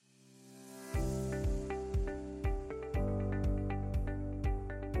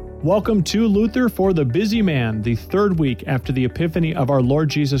Welcome to Luther for the Busy Man, the third week after the Epiphany of our Lord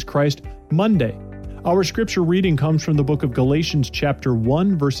Jesus Christ, Monday. Our scripture reading comes from the book of Galatians chapter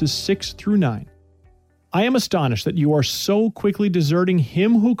 1, verses 6 through 9. I am astonished that you are so quickly deserting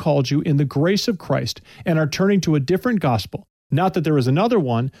him who called you in the grace of Christ and are turning to a different gospel. Not that there is another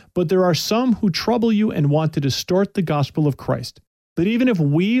one, but there are some who trouble you and want to distort the gospel of Christ. But even if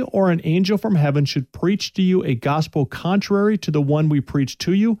we or an angel from heaven should preach to you a gospel contrary to the one we preach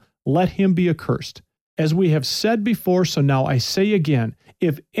to you, let him be accursed. As we have said before, so now I say again,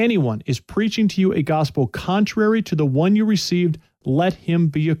 if anyone is preaching to you a gospel contrary to the one you received, let him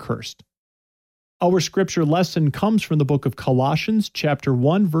be accursed. Our scripture lesson comes from the book of Colossians chapter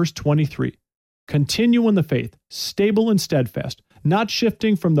 1, verse 23. Continue in the faith, stable and steadfast, not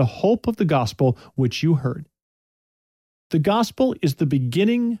shifting from the hope of the gospel which you heard. The gospel is the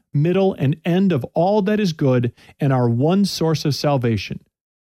beginning, middle, and end of all that is good and our one source of salvation.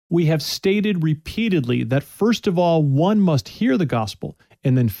 We have stated repeatedly that first of all, one must hear the gospel,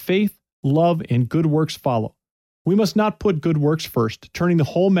 and then faith, love, and good works follow. We must not put good works first, turning the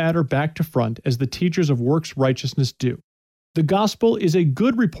whole matter back to front as the teachers of works righteousness do. The gospel is a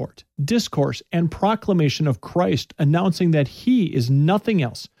good report, discourse, and proclamation of Christ, announcing that he is nothing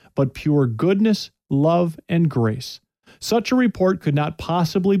else but pure goodness, love, and grace. Such a report could not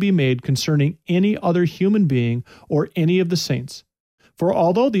possibly be made concerning any other human being or any of the saints. For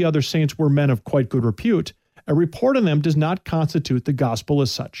although the other saints were men of quite good repute, a report on them does not constitute the gospel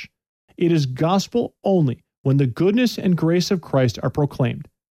as such. It is gospel only when the goodness and grace of Christ are proclaimed.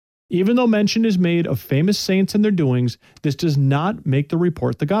 Even though mention is made of famous saints and their doings, this does not make the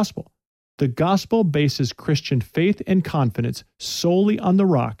report the gospel. The gospel bases Christian faith and confidence solely on the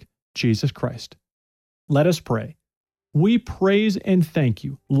rock, Jesus Christ. Let us pray. We praise and thank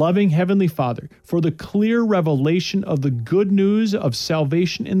you, loving Heavenly Father, for the clear revelation of the good news of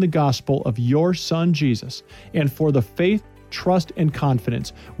salvation in the gospel of your Son Jesus, and for the faith, trust, and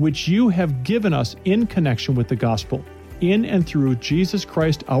confidence which you have given us in connection with the gospel, in and through Jesus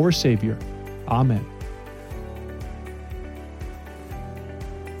Christ our Savior. Amen.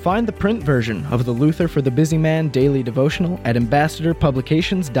 Find the print version of the Luther for the Busy Man daily devotional at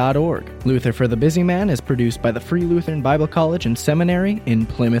ambassadorpublications.org. Luther for the Busy Man is produced by the Free Lutheran Bible College and Seminary in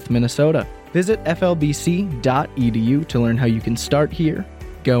Plymouth, Minnesota. Visit flbc.edu to learn how you can start here,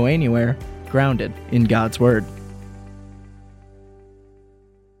 go anywhere, grounded in God's Word.